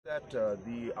That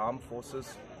the armed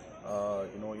forces,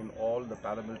 in all the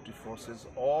paramilitary forces,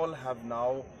 all have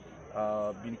now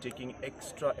been taking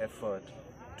extra effort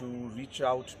to reach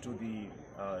out to the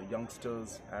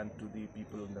youngsters and to the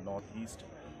people in the northeast.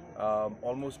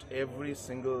 Almost every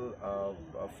single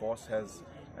force has,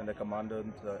 and the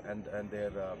commandant and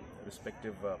their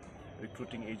respective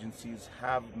recruiting agencies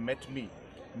have met me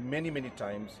many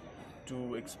times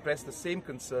to express the same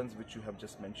concerns which you have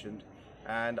just mentioned,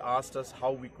 and asked us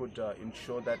how we could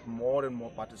ensure that more and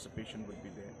more participation would be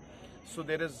there. So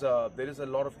there is a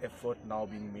lot of effort now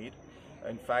being made.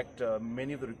 In fact,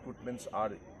 many of the recruitments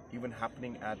are even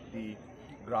happening at the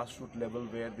grassroots level,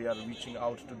 where they are reaching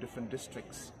out to different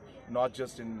districts, not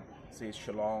just in, say,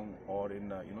 Shillong or in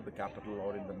the capital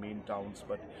or in the main towns,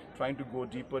 but trying to go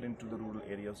deeper into the rural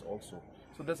areas also.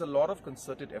 So there's a lot of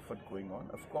concerted effort going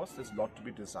on. Of course, there's a lot to be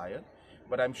desired,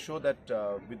 but I'm sure that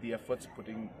with the efforts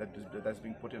that's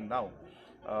being put in now,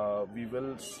 we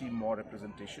will see more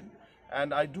representation.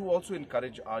 And I do also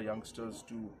encourage our youngsters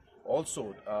to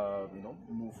also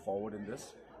move forward in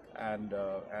this and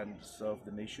serve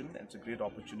the nation. It's a great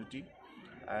opportunity.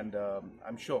 And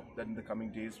I'm sure that in the coming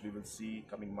days,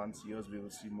 coming months, years, we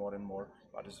will see more and more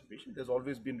participation. There's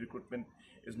always been recruitment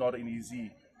is not an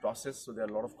easy process, so there are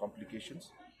a lot of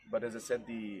complications. But as I said,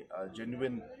 the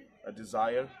genuine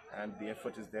desire and the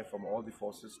effort is there from all the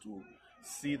forces to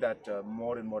see that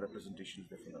more and more representation is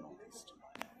there from the Northeast.